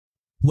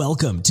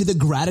Welcome to the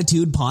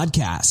Gratitude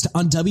Podcast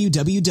on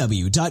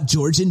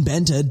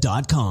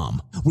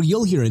www.georgianbenta.com, where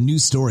you'll hear a new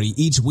story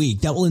each week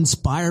that will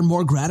inspire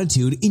more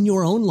gratitude in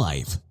your own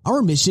life.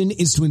 Our mission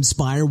is to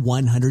inspire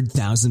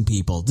 100,000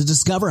 people to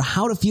discover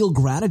how to feel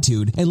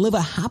gratitude and live a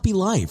happy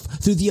life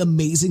through the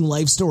amazing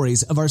life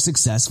stories of our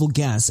successful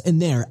guests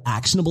and their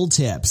actionable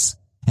tips.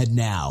 And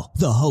now,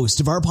 the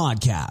host of our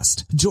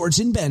podcast,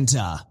 Georgian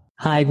Benta.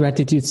 Hi,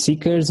 gratitude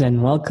seekers,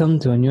 and welcome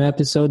to a new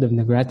episode of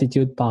the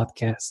Gratitude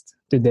Podcast.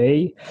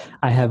 Today,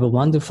 I have a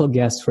wonderful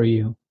guest for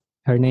you.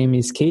 Her name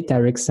is Kate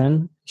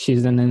Erickson.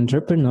 She's an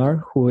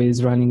entrepreneur who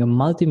is running a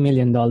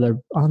multi-million-dollar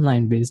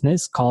online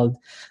business called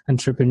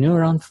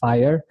Entrepreneur on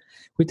Fire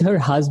with her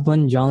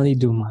husband, John Lee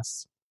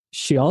Dumas.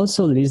 She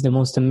also leads the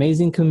most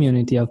amazing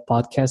community of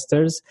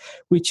podcasters,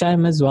 which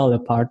I'm as well a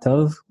part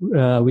of,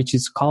 which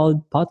is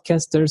called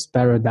Podcasters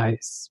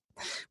Paradise.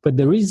 But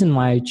the reason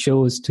why I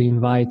chose to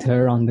invite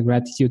her on the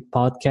Gratitude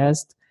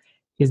Podcast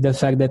is the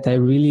fact that I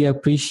really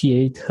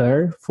appreciate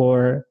her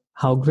for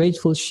how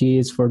grateful she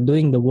is for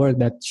doing the work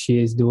that she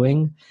is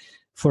doing,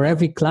 for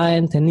every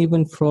client and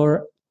even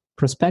for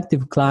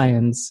prospective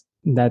clients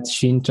that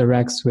she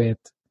interacts with.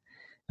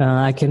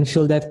 I can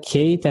feel that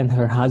Kate and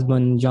her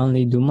husband, John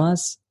Lee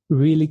Dumas,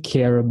 really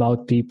care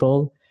about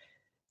people,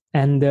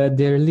 and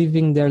they're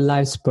living their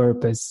life's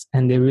purpose,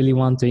 and they really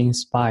want to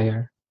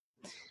inspire.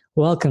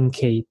 Welcome,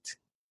 Kate.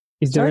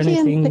 Is there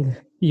anything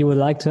you would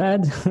like to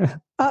add?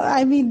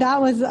 That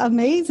was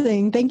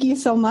amazing. Thank you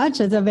so much.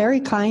 It's a very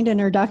kind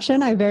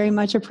introduction. I very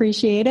much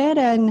appreciate it.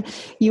 And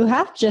you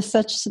have just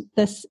such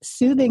this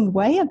soothing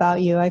way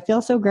about you. I feel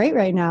so great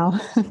right now.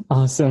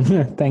 Awesome.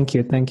 Thank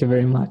you. Thank you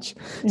very much.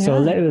 Yeah. So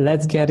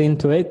let's get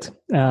into it.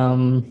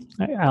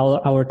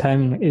 Our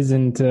time is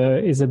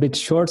a bit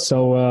short,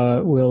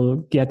 so we'll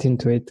get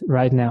into it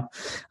right now.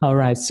 All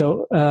right.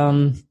 So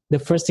the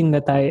first thing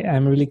that I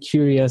am really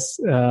curious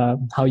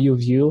how you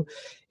view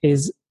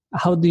is,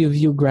 how do you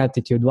view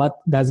gratitude? What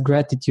does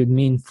gratitude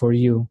mean for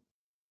you?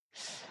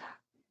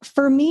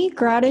 For me,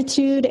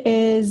 gratitude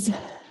is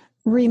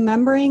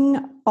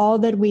remembering all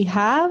that we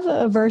have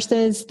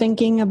versus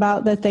thinking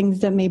about the things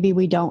that maybe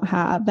we don't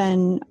have.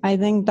 And I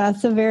think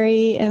that's a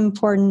very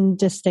important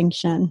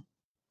distinction.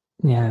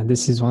 Yeah,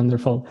 this is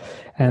wonderful.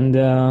 And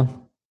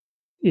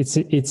it's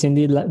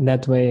indeed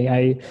that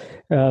way.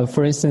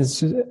 For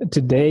instance,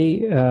 today,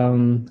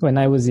 when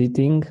I was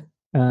eating,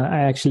 I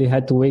actually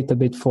had to wait a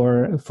bit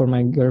for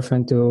my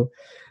girlfriend to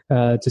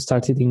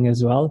start eating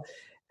as well.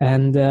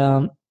 And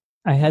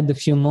I had a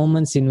few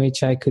moments in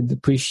which I could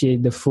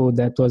appreciate the food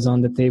that was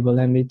on the table,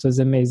 and it was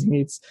amazing.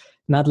 It's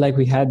not like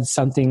we had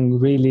something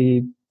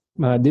really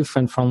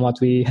different from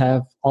what we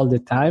have all the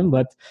time,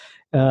 but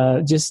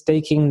just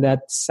taking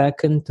that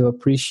second to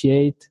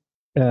appreciate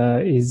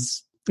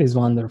is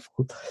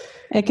wonderful.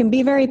 It can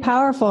be very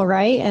powerful,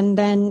 right? And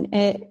then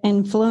it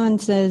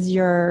influences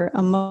your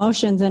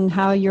emotions and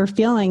how you're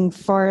feeling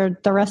for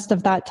the rest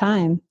of that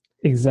time.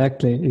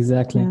 Exactly.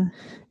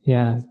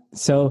 Yeah.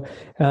 So,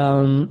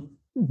 do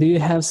you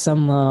have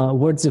some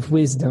words of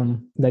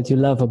wisdom that you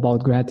love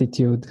about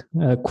gratitude?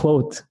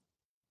 Quote.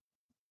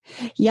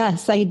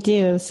 Yes, I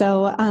do.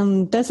 So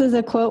this is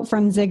a quote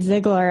from Zig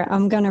Ziglar.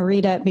 I'm going to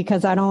read it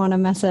because I don't want to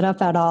mess it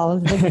up at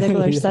all. Zig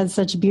Ziglar says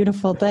such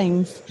beautiful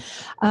things.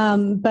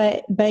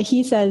 But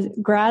he says,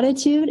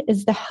 gratitude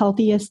is the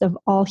healthiest of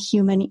all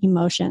human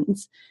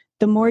emotions.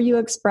 The more you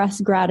express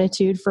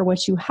gratitude for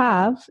what you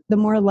have, the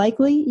more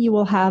likely you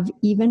will have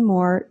even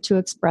more to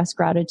express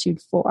gratitude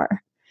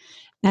for.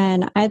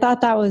 And I thought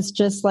that was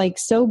just like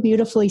so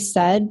beautifully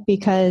said,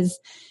 because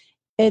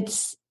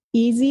it's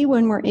easy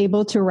when we're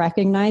able to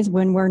recognize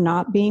when we're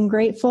not being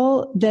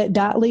grateful,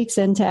 that leaks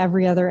into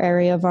every other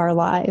area of our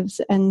lives.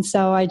 And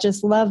so I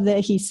just love that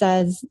he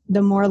says,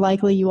 the more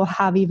likely you will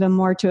have even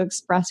more to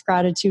express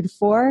gratitude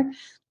for,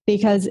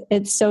 because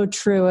it's so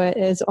true. It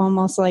is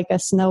almost like a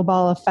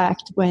snowball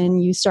effect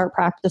when you start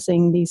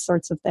practicing these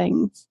sorts of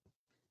things.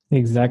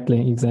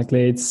 Exactly.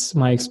 It's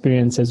my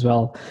experience as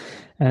well.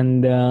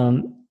 And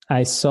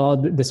I saw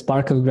the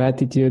spark of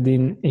gratitude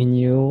in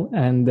you,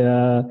 and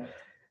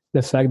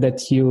the fact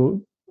that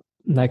you,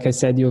 like I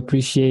said, you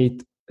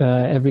appreciate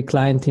every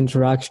client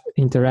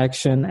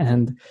interaction,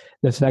 and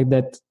the fact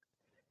that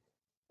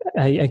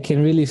I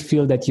can really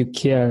feel that you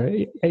care.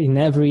 In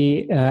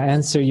every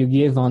answer you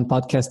give on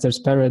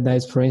Podcasters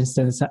Paradise, for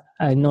instance,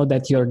 I know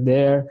that you're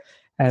there,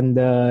 and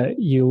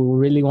you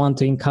really want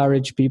to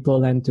encourage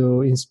people and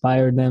to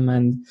inspire them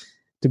and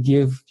to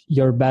give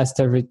your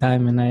best every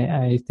time. And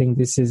I think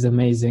this is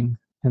amazing,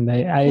 and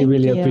I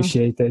really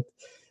appreciate it.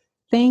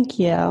 Thank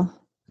you.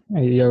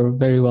 You're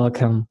very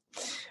welcome.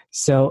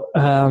 So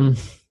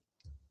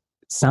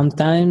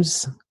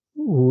sometimes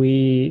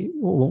we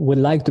would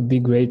like to be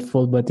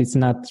grateful, but it's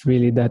not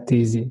really that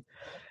easy.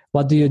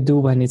 What do you do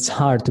when it's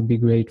hard to be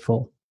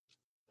grateful?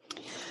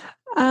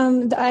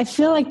 I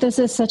feel like this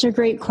is such a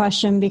great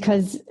question,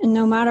 because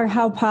no matter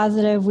how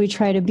positive we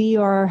try to be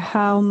or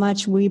how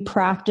much we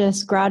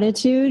practice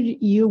gratitude,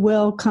 you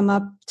will come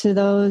up to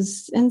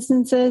those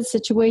instances,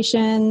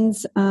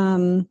 situations,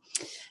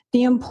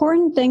 The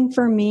important thing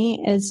for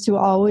me is to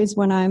always,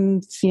 when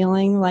I'm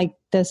feeling like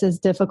this is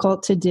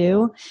difficult to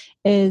do,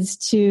 is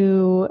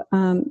to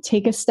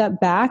take a step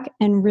back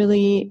and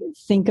really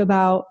think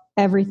about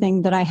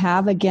everything that I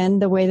have. Again,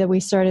 the way that we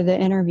started the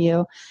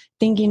interview,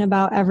 thinking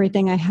about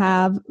everything I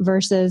have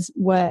versus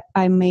what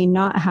I may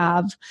not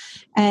have.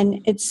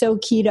 And it's so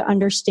key to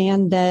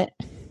understand that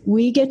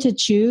we get to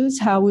choose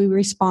how we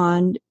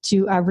respond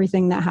to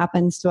everything that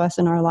happens to us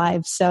in our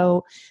lives.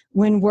 So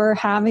when we're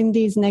having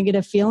these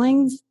negative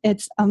feelings,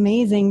 it's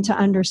amazing to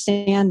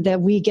understand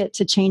that we get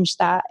to change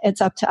that. It's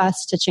up to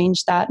us to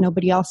change that.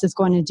 Nobody else is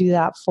going to do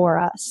that for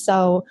us.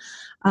 So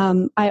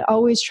I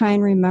always try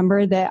and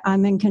remember that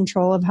I'm in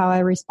control of how I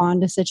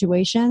respond to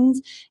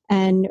situations.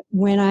 And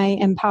when I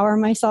empower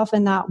myself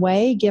in that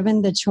way,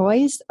 given the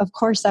choice, of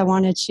course, I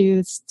want to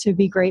choose to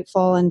be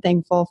grateful and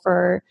thankful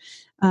for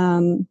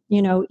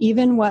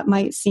even what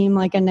might seem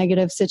like a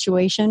negative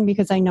situation,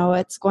 because I know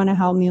it's going to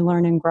help me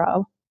learn and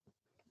grow.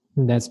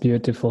 That's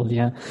beautiful.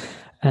 Yeah.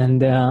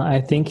 And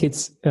I think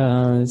it's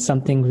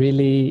something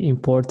really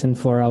important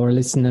for our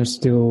listeners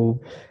to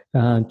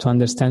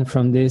understand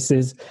from this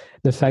is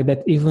the fact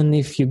that even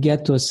if you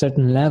get to a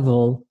certain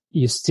level,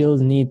 you still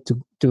need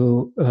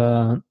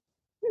to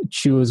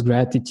choose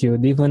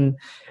gratitude. Even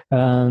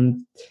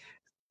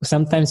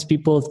sometimes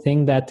people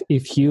think that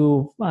if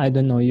you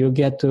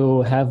get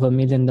to have $1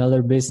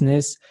 million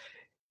business,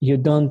 you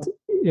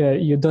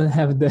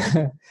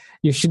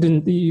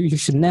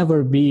should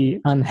never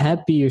be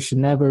unhappy. You should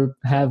never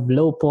have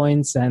low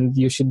points, and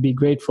you should be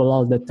grateful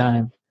all the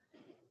time.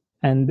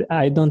 And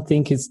I don't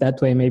think it's that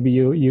way. Maybe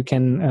you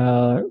can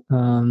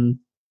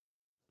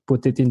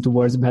put it into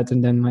words better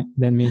than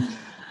me.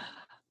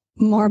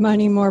 More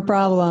money, more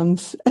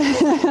problems.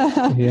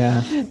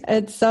 Yeah.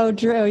 It's so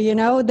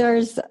true.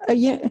 There's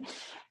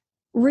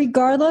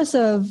regardless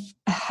of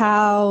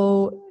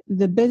how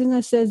the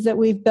businesses that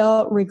we've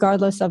built,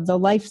 regardless of the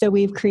life that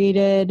we've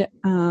created,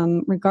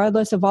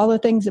 regardless of all the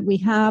things that we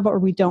have or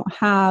we don't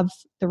have,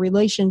 the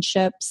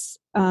relationships,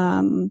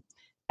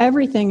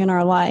 everything in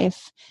our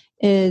life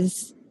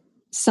is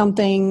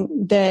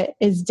something that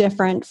is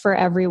different for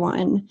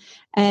everyone.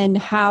 And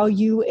how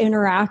you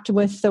interact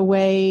with the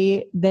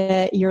way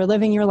that you're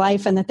living your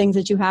life and the things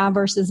that you have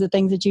versus the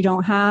things that you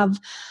don't have,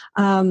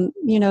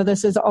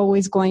 this is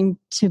always going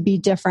to be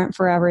different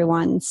for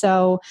everyone.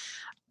 So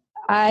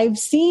I've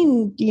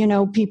seen,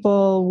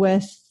 people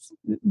with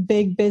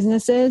big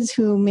businesses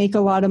who make a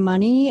lot of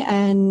money,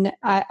 and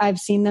I've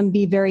seen them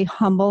be very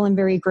humble and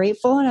very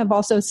grateful. And I've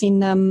also seen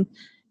them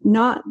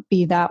not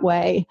be that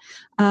way.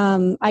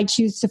 I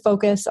choose to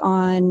focus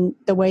on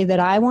the way that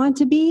I want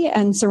to be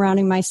and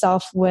surrounding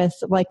myself with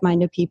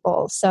like-minded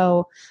people.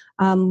 So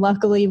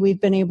luckily, we've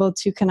been able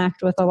to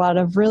connect with a lot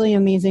of really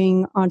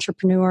amazing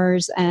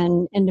entrepreneurs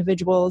and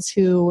individuals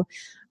who,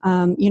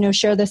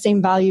 share the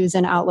same values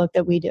and outlook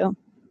that we do.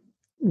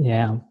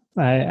 Yeah,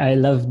 I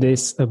love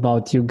this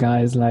about you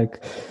guys.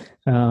 Like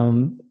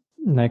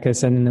I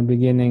said in the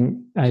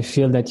beginning, I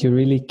feel that you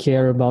really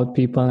care about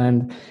people.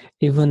 And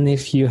even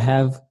if you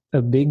have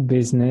a big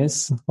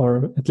business,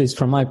 or at least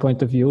from my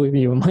point of view,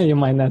 you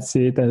might not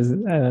see it as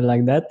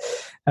like that,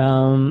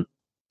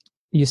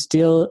 you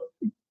still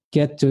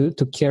get to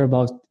care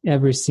about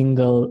every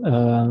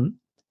single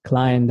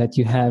client that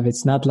you have.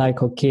 It's not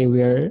like, okay,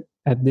 we're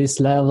at this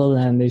level,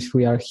 and if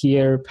we are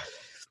here,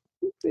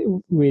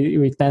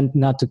 we tend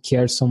not to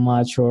care so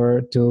much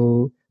or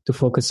to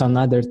focus on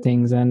other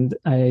things. And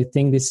I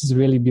think this is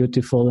really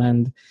beautiful,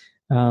 and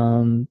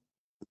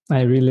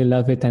I really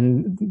love it.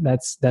 And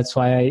that's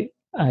why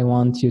I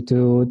want you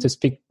to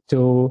speak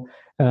to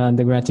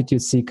the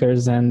gratitude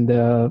seekers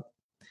and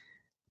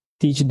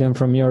teach them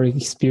from your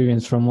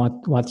experience, from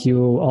what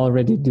you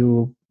already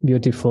do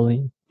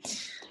beautifully.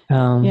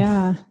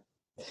 Yeah.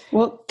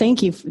 Well,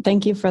 thank you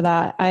for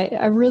that.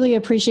 I really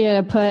appreciate it.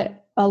 I put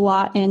a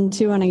lot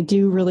into, and I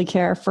do really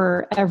care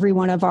for every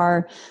one of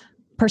our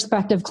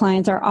prospective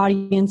clients, our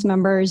audience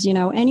members,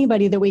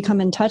 anybody that we come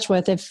in touch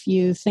with. If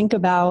you think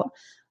about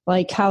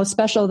like how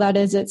special that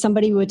is that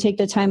somebody would take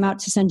the time out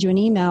to send you an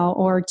email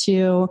or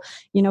to,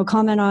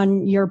 comment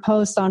on your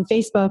post on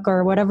Facebook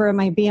or whatever it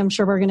might be. I'm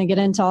sure we're going to get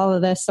into all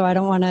of this, so I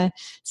don't want to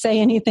say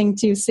anything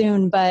too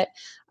soon, but,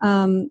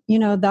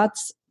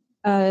 that's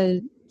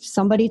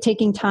somebody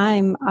taking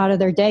time out of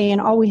their day, and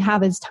all we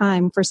have is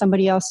time for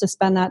somebody else to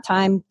spend that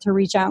time to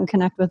reach out and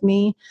connect with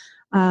me.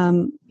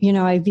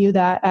 I view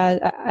that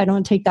as, I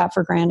don't take that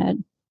for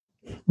granted.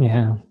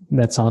 Yeah,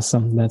 that's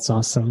awesome. That's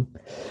awesome.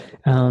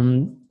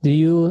 Do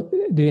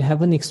you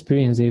have an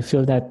experience? Do you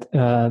feel that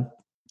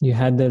you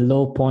had a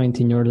low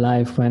point in your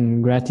life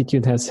when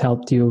gratitude has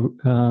helped you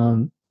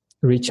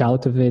reach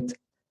out of it?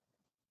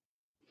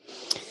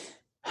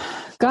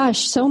 Gosh,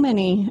 so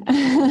many.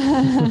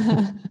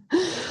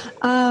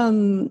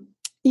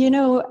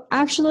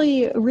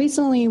 Actually,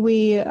 recently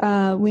we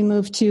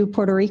moved to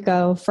Puerto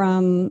Rico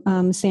from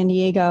San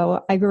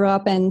Diego. I grew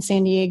up in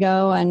San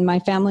Diego, and my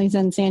family's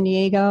in San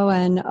Diego,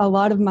 and a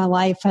lot of my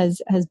life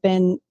has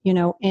been,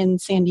 in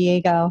San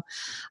Diego,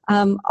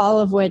 all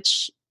of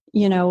which,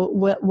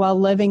 while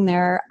living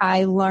there,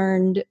 I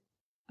learned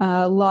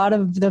a lot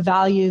of the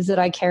values that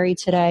I carry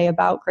today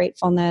about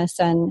gratefulness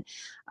and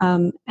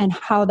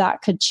how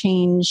that could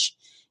change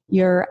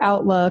your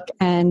outlook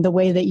and the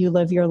way that you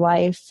live your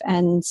life.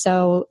 And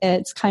so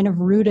it's kind of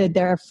rooted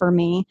there for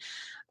me.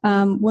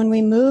 When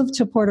we moved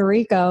to Puerto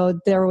Rico,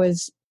 there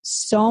was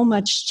so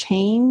much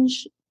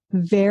change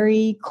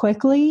very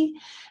quickly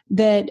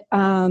that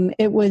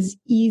it was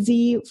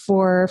easy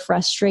for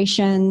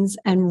frustrations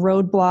and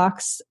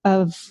roadblocks,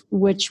 of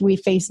which we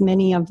face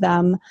many of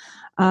them,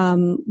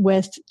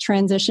 with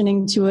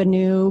transitioning to a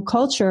new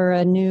culture,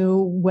 a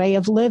new way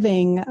of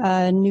living,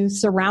 new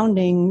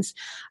surroundings.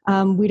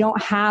 We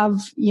don't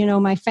have,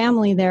 my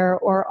family there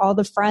or all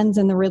the friends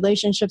and the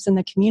relationships in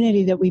the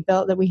community that we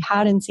built that we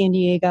had in San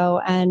Diego.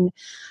 And,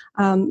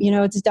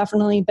 it's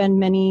definitely been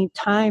many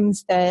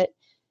times that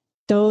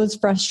those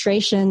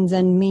frustrations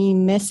and me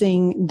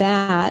missing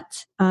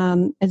that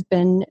has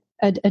been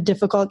a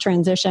difficult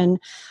transition.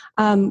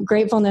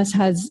 Gratefulness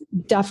has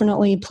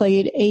definitely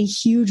played a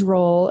huge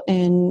role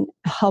in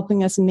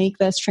helping us make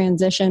this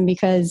transition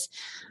because,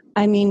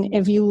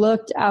 if you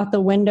looked out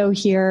the window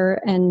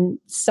here and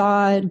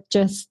saw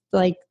just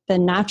like the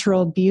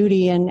natural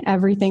beauty and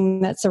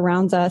everything that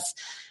surrounds us,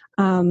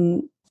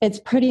 it's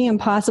pretty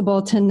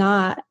impossible to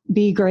not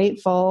be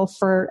grateful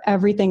for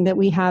everything that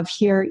we have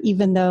here,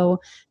 even though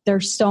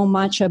there's so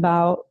much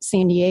about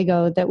San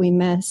Diego that we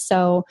miss.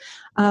 So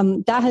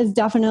that has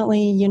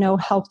definitely,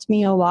 helped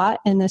me a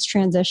lot in this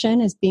transition,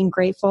 is being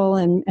grateful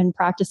and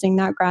practicing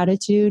that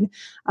gratitude,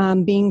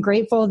 being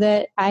grateful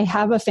that I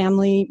have a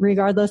family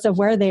regardless of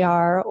where they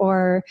are,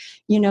 or,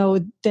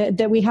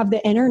 that we have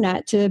the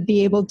internet to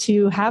be able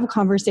to have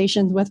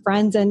conversations with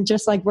friends. And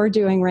just like we're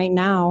doing right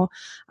now,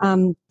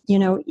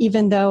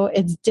 even though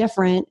it's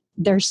different,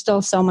 there's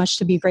still so much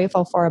to be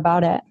grateful for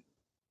about it.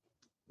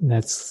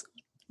 That's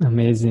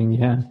amazing.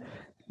 Yeah.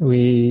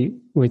 We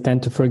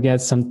tend to forget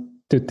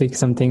to take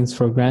some things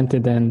for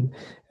granted. And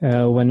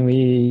when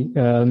we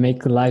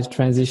make a life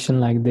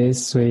transition like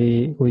this,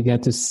 we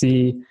get to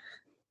see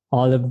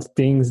all of the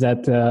things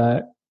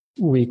that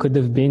we could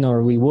have been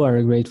or we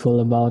were grateful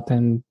about.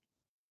 And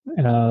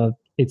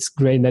it's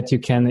great that you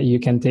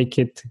can take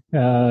it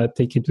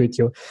with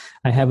you.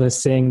 I have a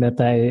saying that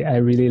I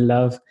really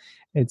love.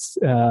 It's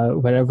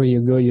wherever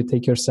you go, you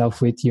take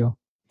yourself with you.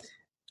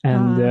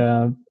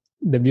 And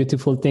the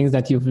beautiful things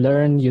that you've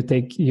learned, you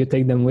take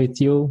them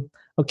with you.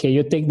 Okay,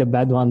 you take the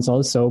bad ones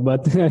also,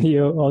 but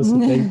you also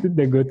take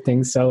the good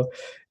things. So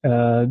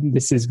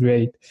this is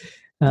great.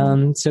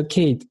 So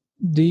Kate,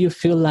 do you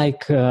feel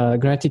like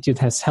gratitude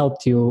has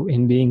helped you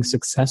in being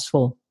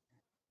successful?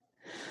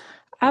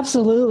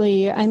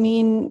 Absolutely.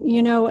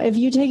 If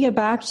you take it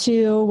back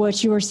to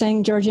what you were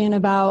saying, Georgian,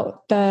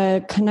 about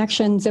the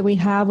connections that we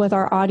have with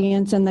our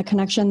audience and the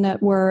connection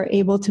that we're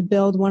able to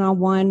build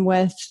one-on-one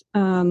with,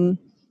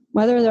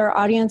 whether they're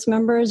audience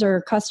members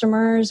or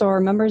customers or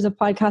members of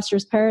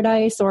Podcasters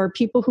Paradise or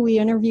people who we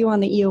interview on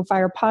the EO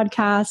Fire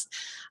podcast,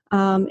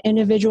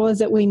 individuals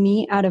that we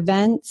meet at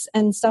events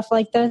and stuff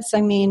like this.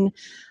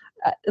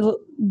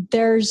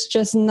 There's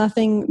just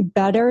nothing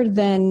better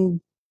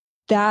than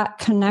that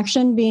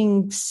connection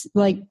being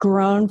like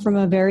grown from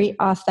a very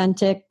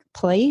authentic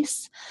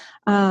place,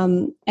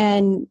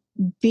 and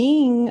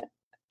being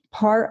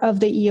part of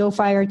the EO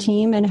Fire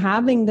team and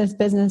having this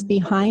business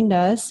behind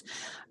us.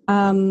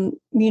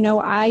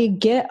 I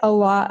get a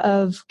lot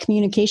of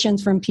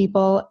communications from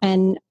people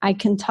and I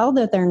can tell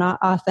that they're not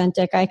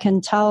authentic. I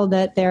can tell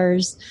that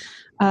there's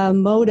a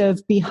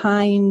motive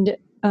behind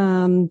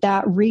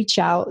that reach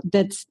out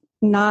that's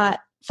not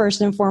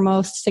first and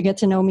foremost to get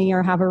to know me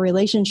or have a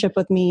relationship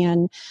with me.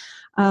 And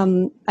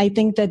I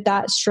think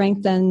that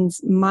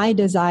strengthens my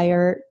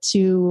desire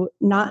to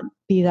not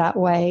be that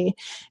way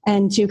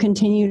and to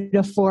continue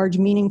to forge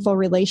meaningful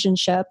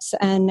relationships.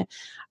 And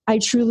I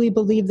truly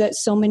believe that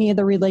so many of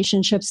the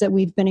relationships that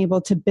we've been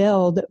able to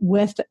build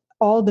with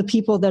all the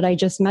people that I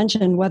just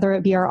mentioned, whether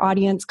it be our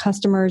audience,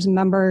 customers,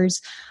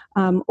 members,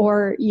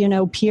 or,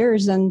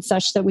 peers and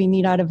such that we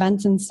meet at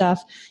events and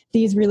stuff,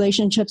 these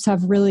relationships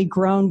have really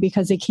grown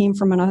because they came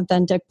from an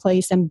authentic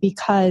place. And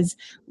because,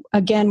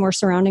 again, we're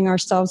surrounding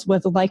ourselves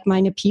with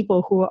like-minded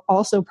people who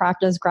also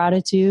practice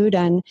gratitude.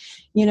 And,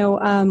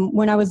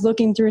 when I was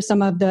looking through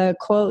some of the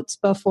quotes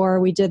before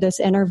we did this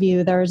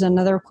interview, there's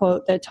another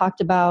quote that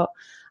talked about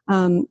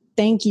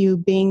thank you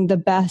being the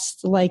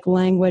best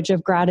language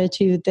of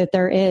gratitude that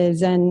there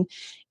is. And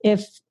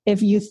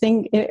if you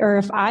think, or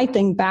if I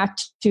think back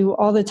to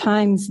all the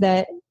times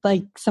that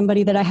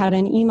somebody that I had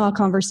an email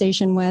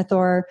conversation with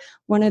or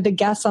one of the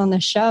guests on the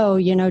show,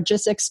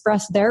 just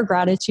expressed their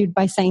gratitude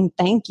by saying,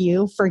 thank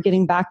you for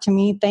getting back to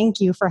me.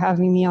 Thank you for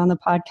having me on the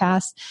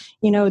podcast.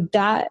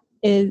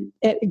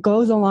 It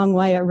goes a long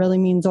way. It really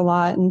means a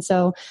lot. And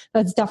so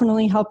that's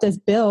definitely helped us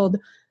build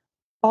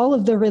all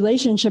of the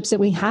relationships that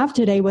we have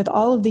today with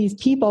all of these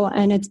people.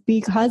 And it's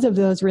because of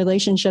those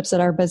relationships that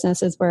our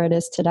business is where it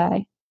is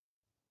today.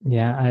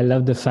 Yeah, I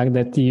love the fact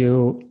that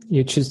you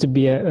choose to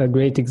be a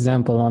great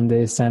example on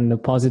this and a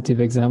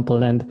positive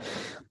example.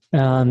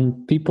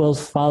 And people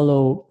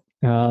follow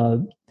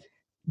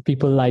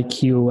people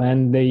like you,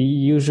 and they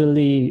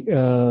usually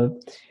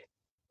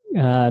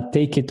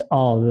take it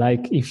all.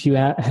 Like if you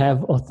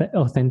have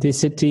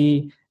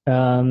authenticity,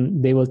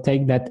 they will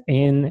take that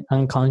in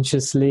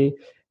unconsciously,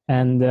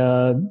 and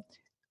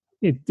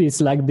it's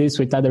like this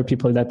with other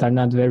people that are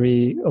not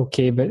very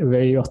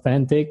very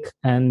authentic.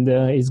 And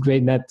it's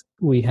great that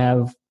we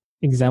have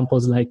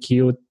examples like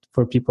you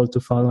for people to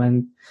follow,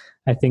 and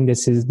I think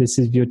this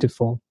is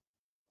beautiful.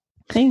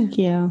 Thank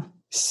you.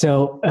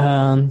 So,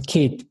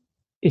 Kate,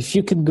 if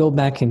you could go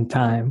back in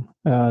time,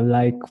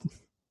 like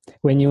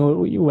when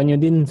you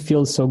didn't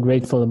feel so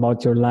grateful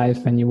about your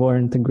life and you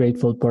weren't a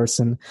grateful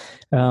person,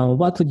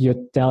 what would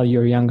you tell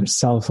your younger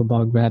self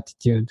about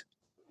gratitude?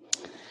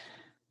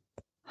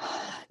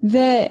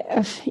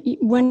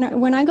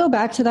 When I go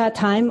back to that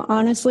time,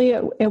 honestly,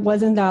 it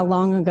wasn't that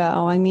long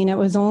ago. I mean, it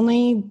was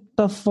only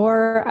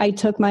before I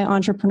took my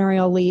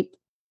entrepreneurial leap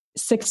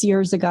 6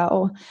 years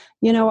ago.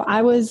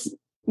 I was,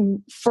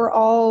 for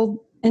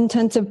all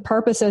intensive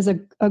purposes,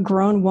 a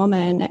grown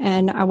woman,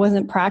 and I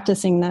wasn't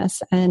practicing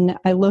this. And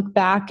I look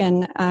back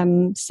and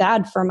I'm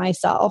sad for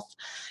myself.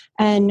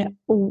 And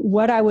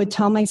what I would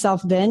tell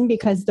myself then,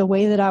 because the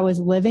way that I was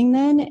living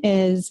then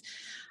is,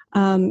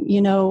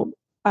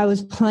 I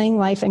was playing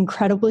life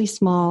incredibly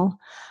small.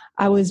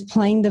 I was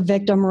playing the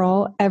victim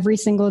role every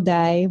single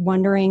day,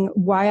 wondering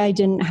why I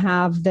didn't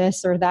have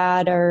this or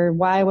that, or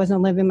why I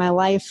wasn't living my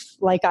life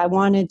like I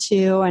wanted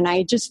to. And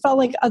I just felt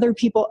like other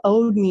people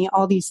owed me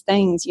all these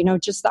things,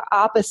 just the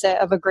opposite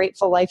of a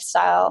grateful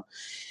lifestyle.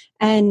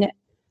 And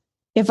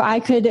if I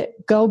could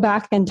go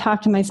back and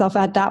talk to myself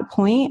at that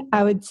point,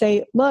 I would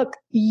say, look,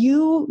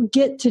 you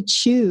get to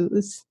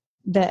choose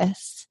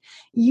this.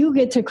 You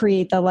get to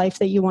create the life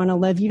that you want to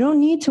live. You don't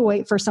need to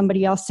wait for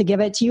somebody else to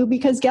give it to you,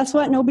 because guess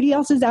what? Nobody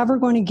else is ever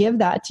going to give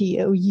that to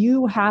you.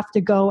 You have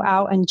to go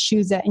out and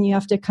choose it, and you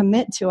have to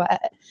commit to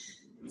it.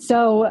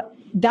 So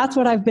that's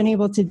what I've been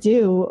able to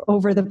do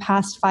over the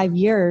past 5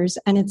 years.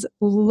 And it's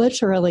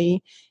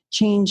literally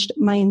changed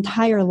my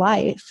entire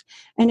life.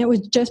 And it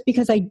was just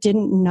because I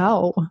didn't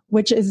know,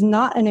 which is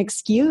not an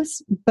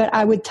excuse, but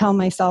I would tell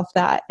myself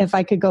that if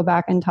I could go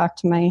back and talk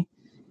to my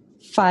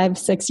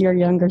 5-6 year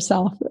younger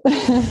self.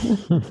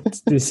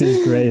 This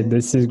is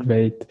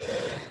great.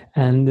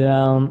 And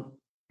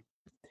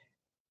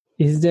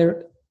is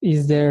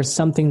there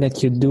something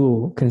that you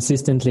do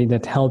consistently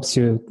that helps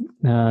you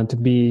to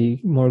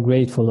be more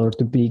grateful, or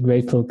to be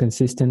grateful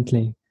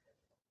consistently?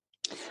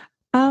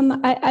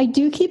 I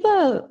keep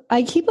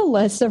a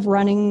list of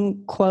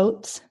running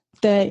quotes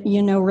that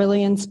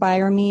really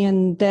inspire me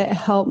and that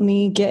help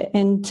me get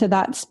into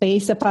that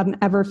space if I'm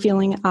ever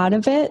feeling out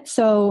of it.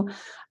 So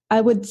I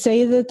would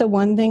say that the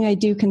one thing I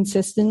do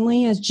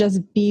consistently is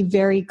just be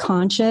very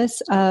conscious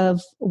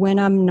of when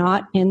I'm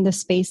not in the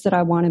space that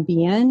I want to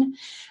be in.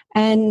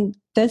 And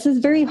this is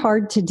very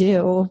hard to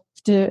do,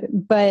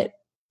 but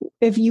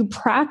if you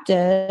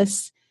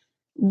practice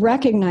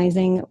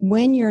recognizing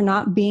when you're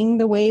not being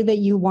the way that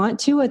you want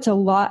to,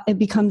 it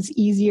becomes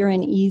easier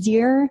and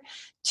easier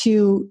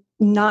to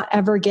not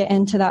ever get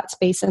into that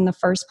space in the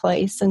first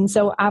place. And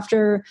so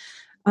after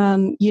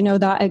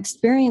that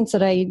experience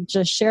that I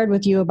just shared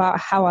with you about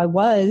how I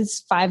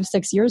was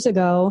 5-6 years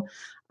ago,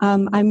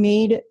 I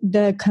made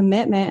the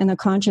commitment and the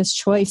conscious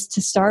choice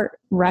to start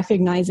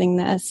recognizing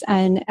this.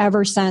 And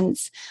ever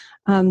since,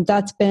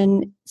 that's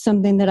been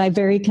something that I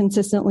very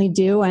consistently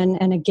do.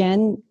 And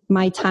again,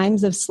 my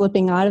times of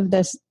slipping out of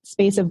this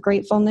space of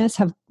gratefulness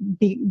have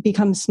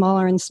become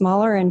smaller and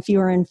smaller and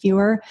fewer.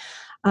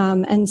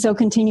 And so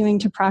continuing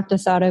to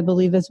practice that, I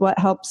believe, is what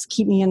helps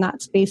keep me in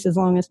that space as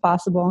long as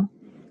possible.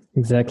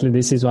 Exactly.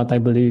 This is what I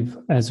believe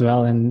as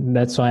well. And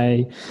that's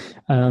why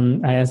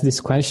I asked this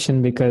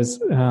question,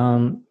 because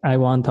I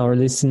want our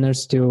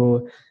listeners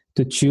to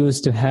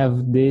choose to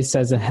have this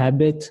as a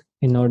habit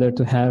in order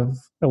to have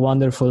a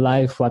wonderful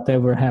life,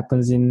 whatever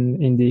happens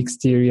in the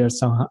exterior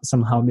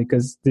somehow,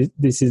 because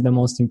this is the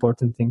most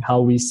important thing, how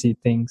we see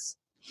things.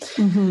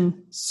 Mm-hmm.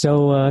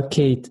 So,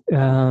 Kate,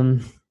 do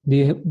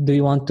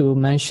you want to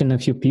mention a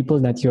few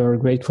people that you're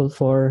grateful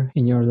for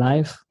in your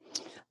life?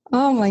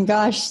 Oh my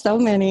gosh, so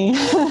many.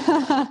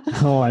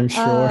 Oh, I'm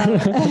sure.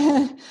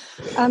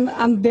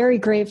 I'm very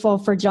grateful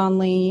for John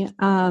Lee.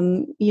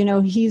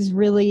 He's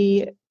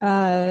really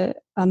a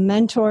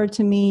mentor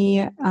to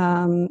me,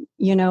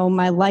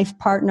 my life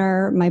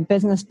partner, my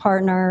business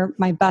partner,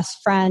 my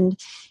best friend.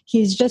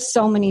 He's just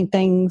so many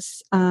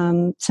things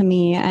to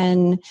me.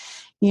 And,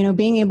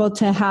 being able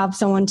to have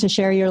someone to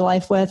share your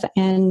life with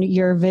and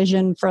your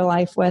vision for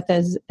life with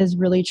is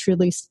really,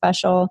 truly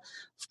special.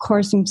 Of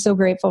course, I'm so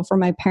grateful for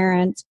my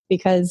parents,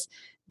 because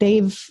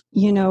they've,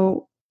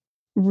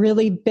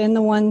 really been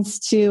the ones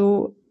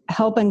to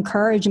help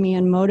encourage me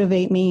and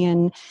motivate me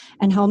and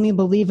help me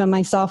believe in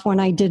myself when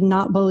I did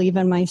not believe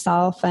in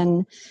myself.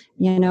 And,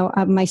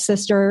 my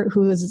sister,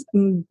 who is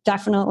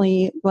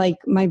definitely like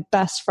my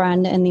best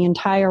friend in the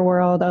entire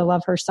world. I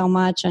love her so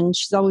much, and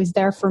she's always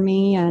there for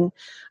me. And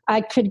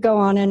I could go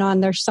on and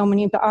on. There's so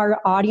many, but our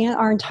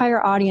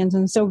entire audience,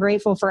 I'm so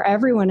grateful for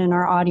everyone in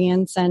our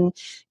audience and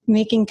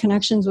making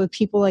connections with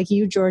people like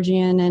you,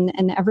 Georgian,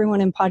 and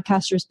everyone in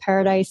Podcasters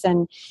Paradise,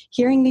 and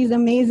hearing these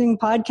amazing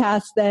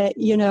podcasts that,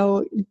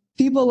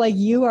 people like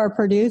you are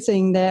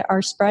producing that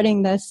are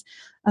spreading this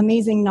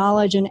amazing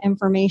knowledge and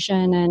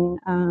information. And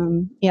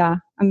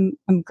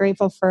I'm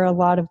grateful for a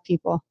lot of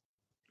people.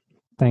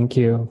 Thank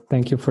you.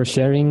 Thank you for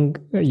sharing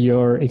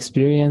your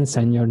experience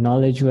and your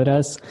knowledge with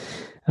us.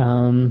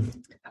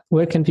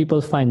 Where can people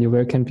find you?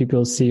 Where can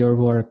people see your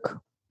work?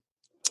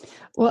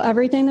 Well,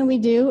 everything that we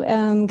do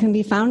can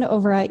be found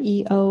over at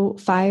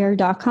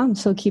eofire.com.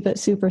 So keep it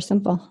super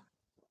simple.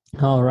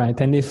 All right.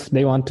 And if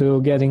they want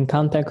to get in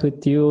contact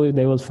with you,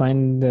 they will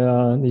find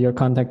your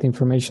contact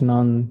information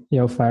on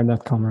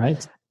eofire.com,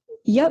 right?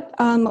 Yep.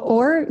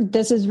 Or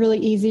this is really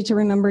easy to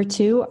remember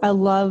too. I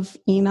love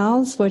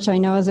emails, which I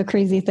know is a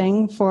crazy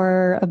thing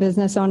for a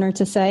business owner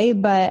to say,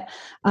 but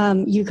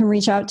you can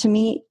reach out to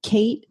me,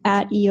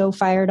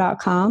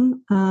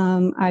 kate@eofire.com.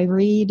 I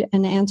read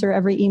and answer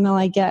every email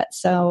I get.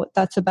 So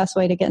that's the best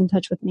way to get in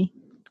touch with me.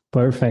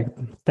 Perfect.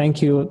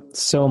 Thank you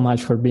so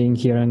much for being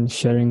here and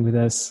sharing with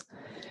us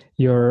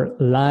your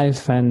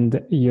life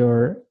and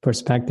your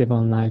perspective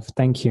on life.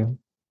 Thank you.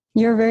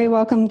 You're very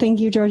welcome.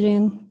 Thank you,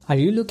 Georgian. Are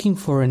you looking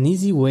for an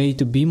easy way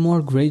to be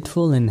more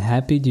grateful and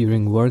happy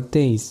during work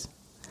days?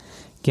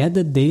 Get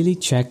the daily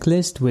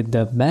checklist with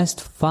the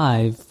best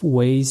 5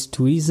 ways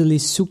to easily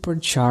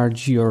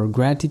supercharge your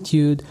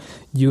gratitude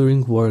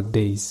during work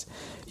days.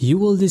 You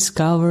will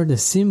discover the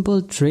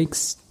simple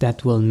tricks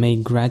that will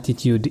make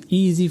gratitude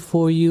easy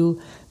for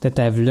you that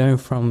I've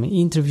learned from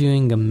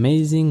interviewing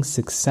amazing,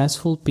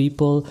 successful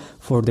people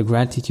for the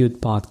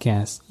Gratitude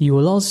Podcast. You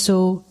will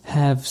also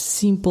have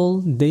simple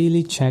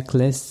daily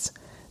checklists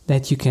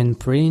that you can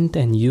print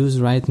and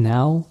use right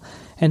now,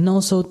 and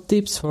also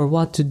tips for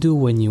what to do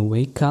when you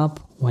wake up,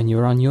 when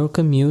you're on your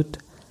commute,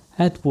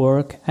 at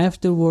work,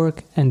 after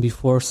work, and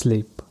before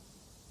sleep.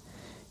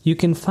 You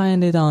can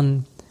find it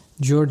on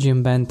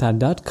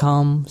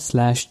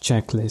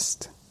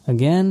georgianbenta.com/checklist.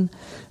 Again,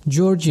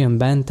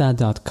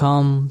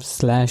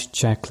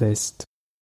 georgianbenta.com/checklist.